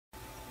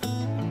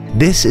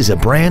This is a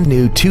brand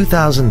new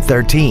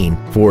 2013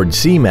 Ford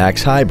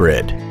C-Max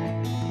Hybrid.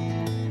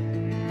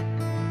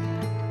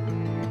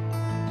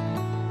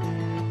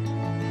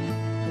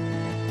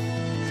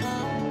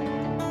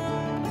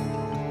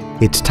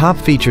 Its top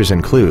features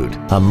include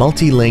a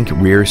multi-link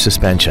rear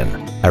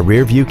suspension, a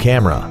rear-view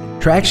camera,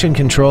 traction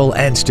control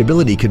and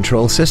stability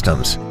control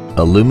systems,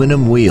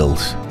 aluminum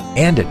wheels,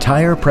 and a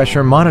tire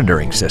pressure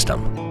monitoring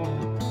system.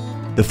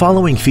 The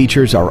following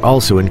features are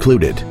also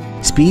included: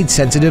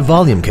 speed-sensitive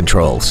volume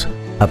controls,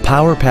 a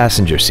power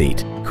passenger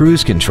seat,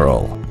 cruise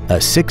control, a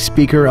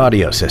 6-speaker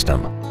audio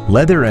system,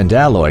 leather and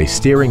alloy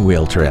steering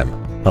wheel trim,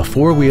 a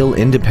 4-wheel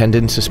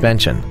independent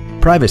suspension,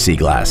 privacy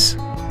glass,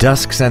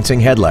 dusk-sensing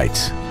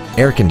headlights,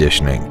 air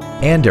conditioning,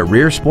 and a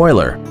rear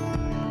spoiler.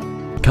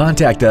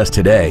 Contact us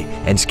today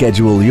and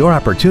schedule your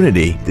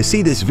opportunity to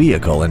see this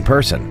vehicle in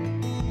person.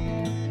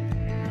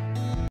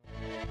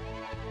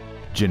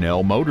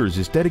 Jannell Motors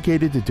is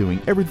dedicated to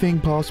doing everything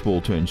possible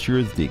to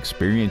ensure that the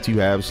experience you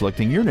have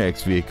selecting your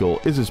next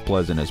vehicle is as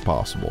pleasant as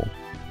possible.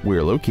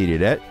 We're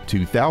located at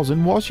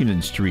 2000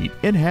 Washington Street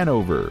in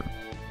Hanover.